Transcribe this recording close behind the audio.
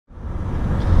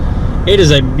It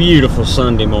is a beautiful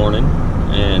Sunday morning,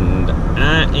 and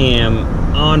I am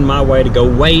on my way to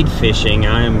go wade fishing.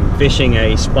 I am fishing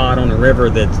a spot on the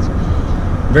river that's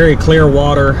very clear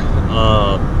water.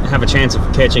 Have a chance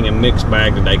of catching a mixed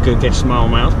bag today. Could catch a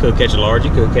smallmouth, could catch a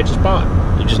largie, could catch a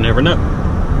spot. You just never know.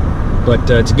 But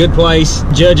it's a good place.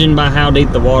 Judging by how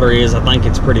deep the water is, I think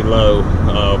it's pretty low.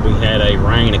 We had a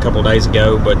rain a couple days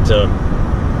ago, but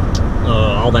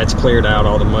all that's cleared out,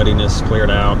 all the muddiness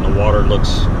cleared out, and the water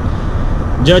looks,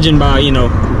 judging by, you know,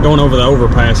 going over the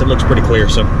overpass, it looks pretty clear.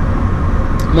 So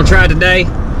I'm gonna try today.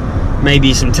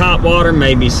 Maybe some top water,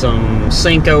 maybe some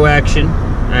Senko action,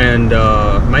 and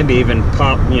maybe even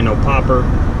popper,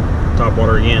 top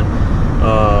water again.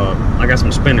 I got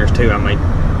some spinners too I might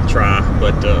try,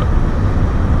 but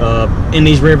in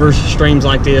these rivers, streams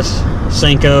like this,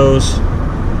 Senkos,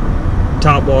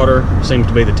 top water seems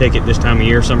to be the ticket this time of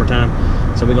year, summertime.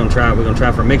 So we're gonna try it. We're gonna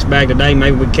try for a mixed bag today.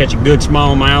 Maybe we catch a good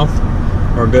smallmouth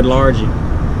or a good largie.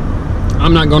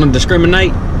 I'm not gonna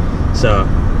discriminate, so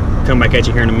come back at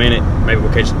you here in a minute. Maybe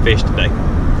we'll catch some fish today.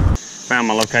 Found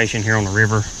my location here on the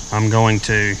river. I'm going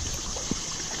to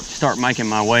start making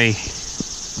my way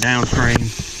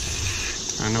downstream.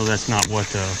 I know that's not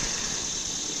what you're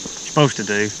supposed to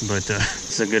do, but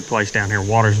it's a good place down here.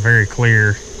 Water's very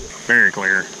clear, very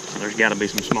clear. So there's got to be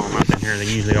some smallmouth in here. There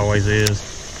usually always is.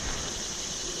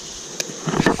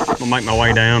 I'll make my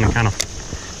way down and kind of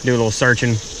do a little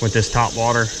searching with this top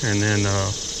water, and then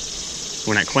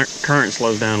when that current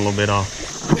slows down a little bit, I'll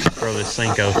throw this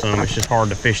Senko some. It's just hard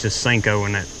to fish this Senko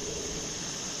in that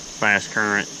fast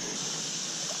current.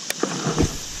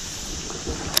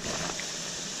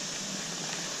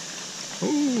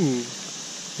 Ooh,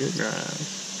 good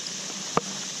rise.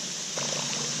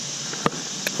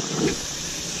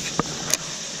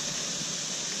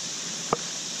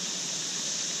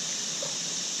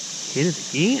 Hit it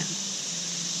again.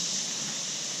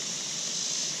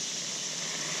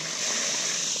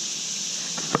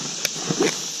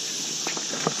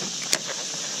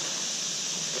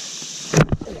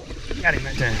 Got him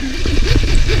that time.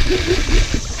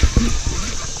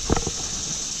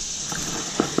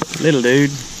 Little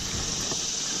dude.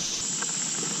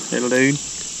 Little dude.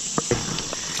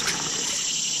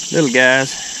 Little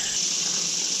guys.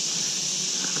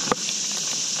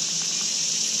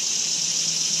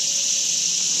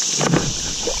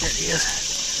 There he is.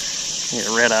 Here's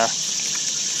a red eye.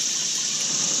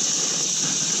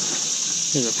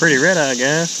 He's a pretty red eye,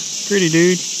 guys. Pretty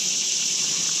dude.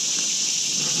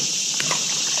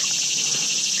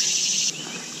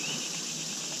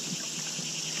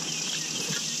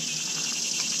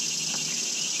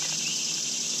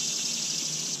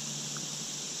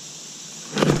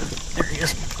 There he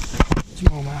is.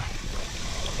 Smallmouth.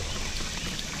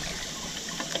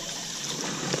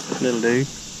 Little dude.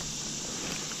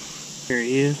 There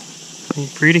he is.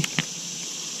 He's pretty.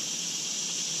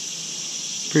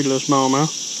 Pretty little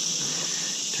smallmouth.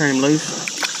 Turn him loose.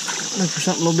 Look for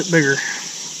something a little bit bigger.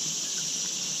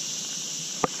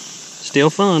 Still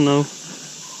fun though.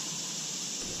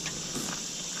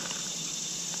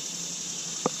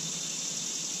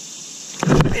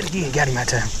 Hit again. Got him that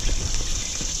time.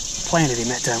 Planted him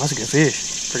that time. That's a good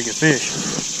fish. Pretty good fish.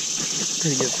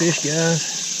 Pretty good fish, guys.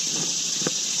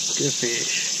 Good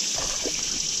fish.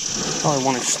 Probably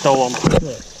one who stole him.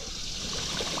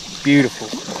 Beautiful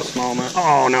smallmouth.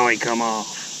 Oh no, he come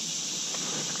off.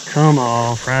 Come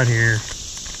off right here.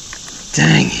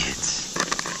 Dang it.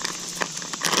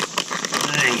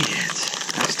 Dang it.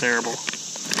 That's terrible.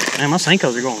 Man, my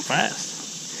Senkos are going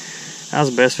fast. That was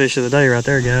the best fish of the day right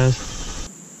there, guys.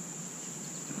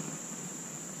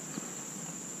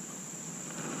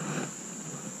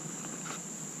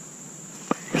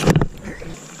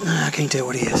 I can't tell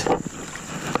what he is.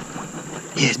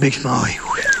 Yeah, it's big smallie.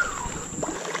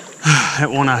 That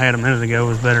one I had a minute ago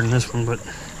was better than this one, but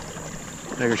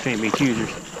beggars can't be choosers.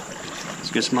 It's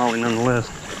a good smallie nonetheless.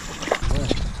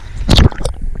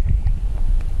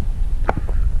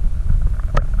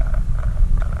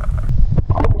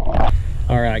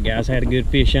 Alright guys, I had a good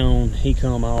fish on. He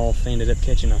come off, ended up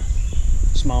catching a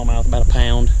smallmouth, about a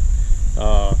pound.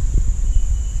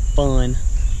 Fun.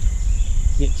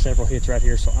 Getting several hits right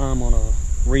here, so I'm gonna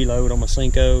reload on my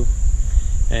Senko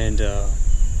and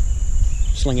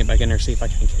sling it back in there, see if I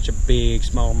can catch a big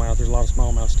smallmouth. There's a lot of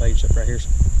smallmouth staged up right here, so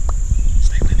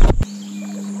stay with me.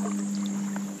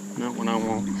 Not what I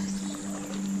want.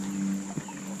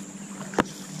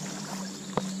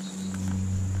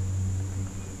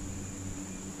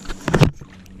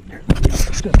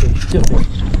 Good fish, good fish.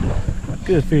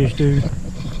 Good fish, dude.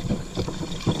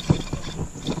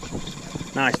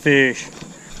 Nice fish.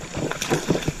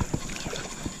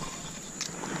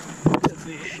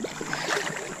 fish.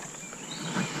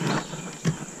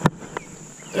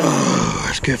 Oh,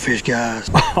 that's good fish, guys.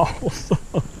 Oh,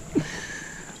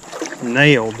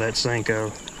 nailed that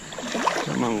Senko.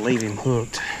 I'm gonna leave him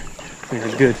hooked.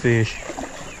 He's a good fish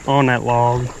on that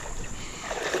log.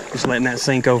 Just letting that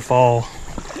Senko fall.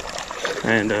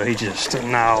 And he just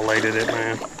annihilated it,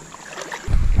 man.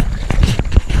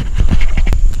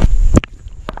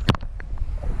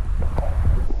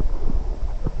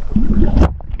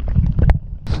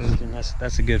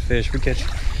 That's a good fish. We catch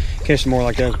some more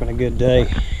like that. It's been a good day.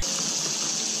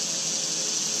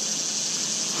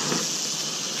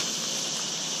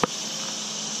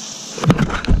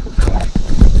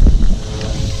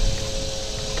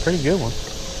 Pretty good one.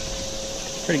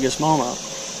 Pretty good smallmouth.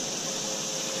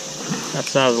 That's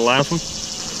the size of the last one.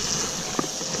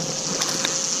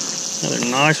 Another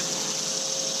nice,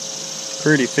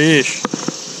 pretty fish.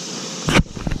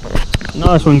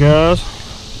 Nice one, guys.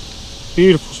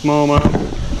 Beautiful smallmouth.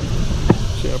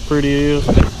 See how pretty it is.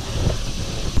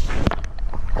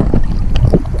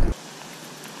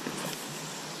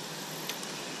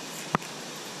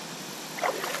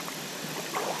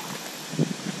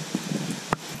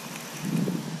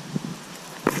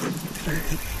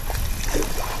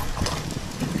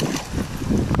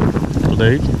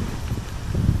 Dude,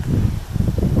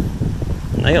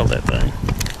 nailed that thing.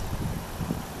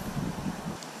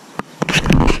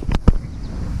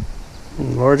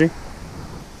 Largie.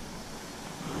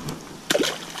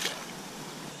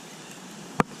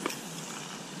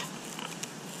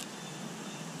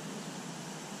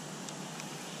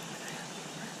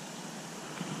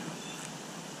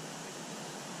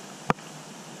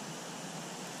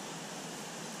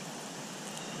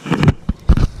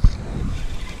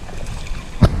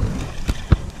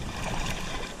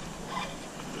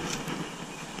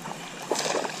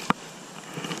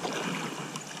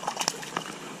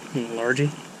 Largie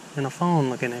and a fawn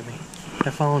looking at me.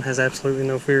 That fawn has absolutely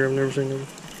no fear. I've never seen him.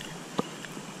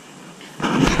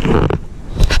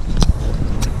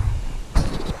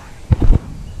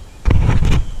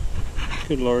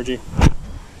 Good Largie.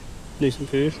 Decent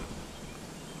fish.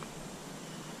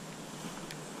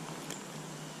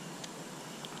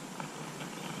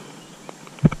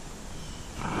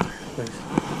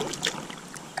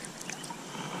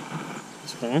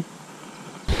 That's fine.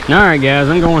 Alright guys,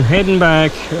 I'm heading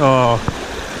back.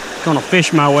 Gonna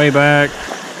fish my way back.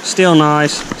 Still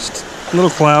nice, a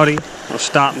little cloudy. I'll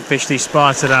stop and fish these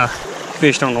spots that I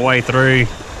fished on the way through.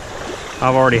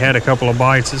 I've already had a couple of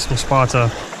bites at some spots I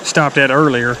stopped at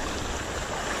earlier.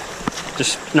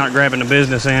 Just not grabbing the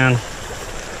business end.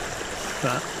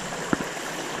 But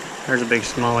there's a big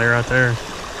smallie right there.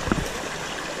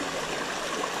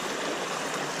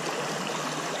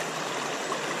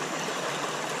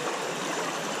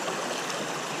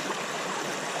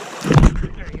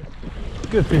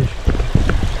 Good fish.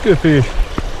 Good fish.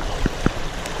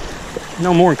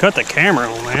 No more than cut the camera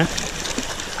on, man.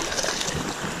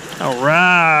 All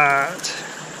right.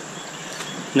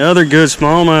 Another good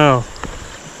smallmouth.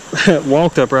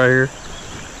 Walked up right here.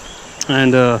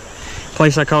 And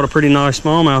place I caught a pretty nice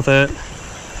smallmouth at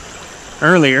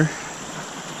earlier.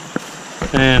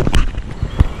 And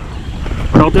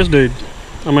caught this dude.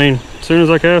 I mean, as soon as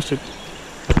I cast it.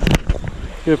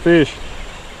 Good fish.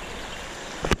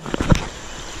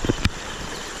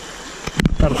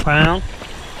 About a pound,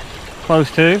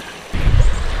 close to.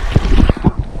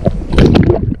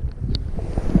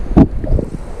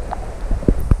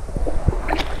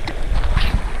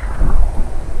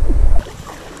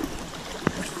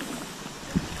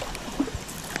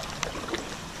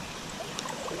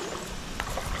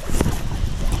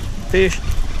 Fish.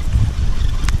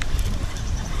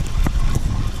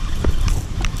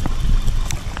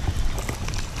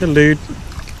 Little dude,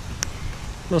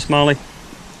 little smallie.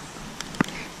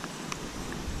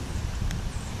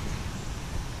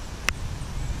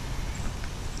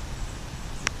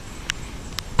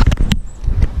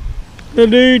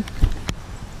 Little dude.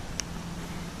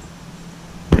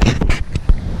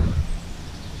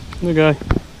 Good guy.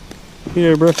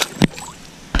 Here, bro.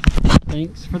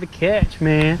 Thanks for the catch,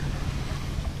 man.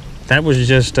 That was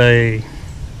just a,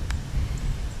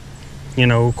 you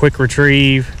know, quick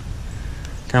retrieve,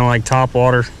 kind of like top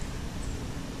water,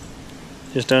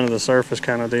 just under the surface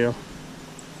kind of deal.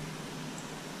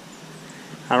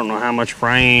 I don't know how much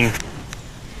rain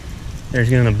there's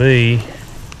gonna be.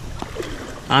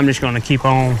 I'm just gonna keep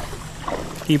on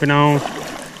moving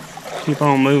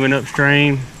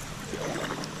upstream.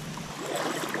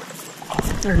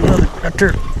 There's another right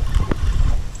there.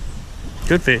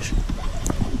 Good fish.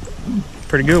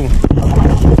 Pretty good one.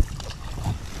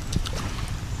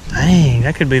 Dang,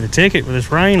 that could be the ticket with this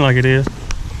rain like it is.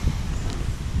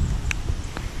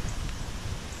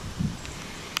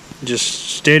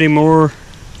 Just steady more,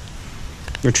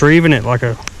 retrieving it like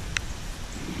a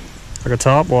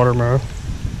top water mower.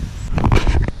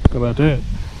 How about that?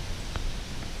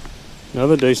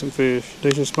 Another decent fish,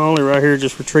 decent smallie right here,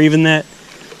 just retrieving that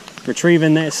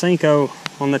Senko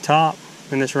on the top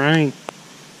in this rain.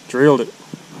 Drilled it.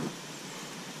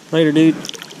 Later, dude.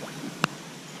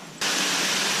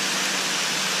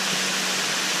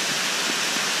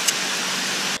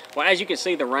 Well, as you can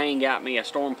see, the rain got me. A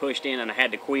storm pushed in and I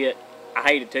had to quit. I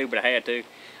hated to, but I had to.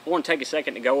 I want to take a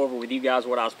second to go over with you guys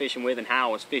what I was fishing with and how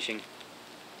I was fishing.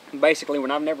 Basically,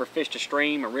 when I've never fished a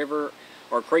stream, a river,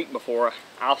 or a creek before,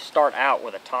 I'll start out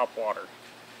with a topwater,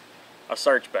 a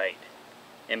search bait.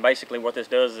 And basically what this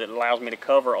does is it allows me to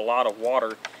cover a lot of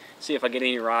water, see if I get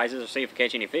any rises or see if I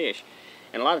catch any fish.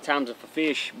 And a lot of times if a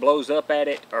fish blows up at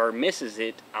it or misses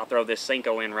it, I'll throw this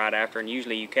Senko in right after, and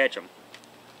usually you catch them.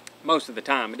 Most of the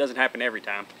time. It doesn't happen every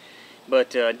time. But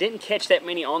didn't catch that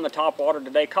many on the topwater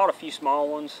today. Caught a few small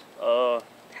ones.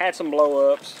 Had some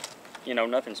blow-ups. You know,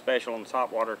 nothing special on the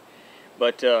topwater.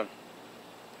 But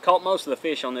caught most of the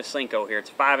fish on this Senko here.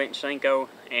 It's a 5-inch Senko,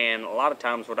 and a lot of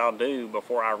times what I'll do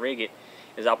before I rig it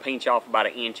is I'll pinch off about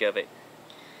 1 inch of it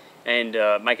and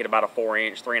make it about a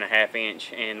 4-inch, 3.5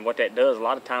 inch. And what that does, a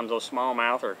lot of times those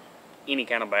smallmouth or any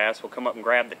kind of bass will come up and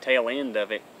grab the tail end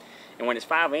of it. And when it's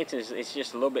 5 inches, it's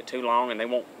just a little bit too long, and they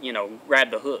won't, you know, grab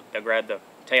the hook. They'll grab the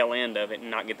tail end of it and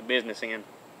not get the business in.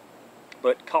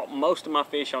 But caught most of my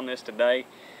fish on this today.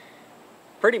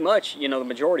 Pretty much, you know, the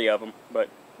majority of them. But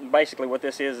basically what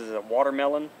this is a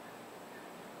watermelon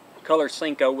colored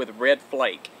Senko with red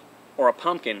flake, or a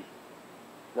pumpkin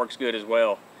works good as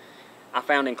well. I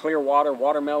found in clear water,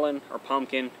 watermelon or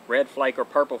pumpkin, red flake or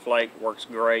purple flake works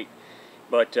great.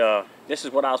 But this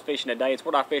is what I was fishing today. It's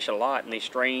what I fish a lot in these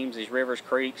streams, these rivers,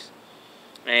 creeks.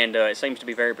 And it seems to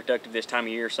be very productive this time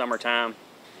of year, summertime.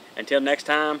 Until next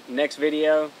time, next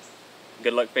video,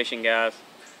 good luck fishing, guys.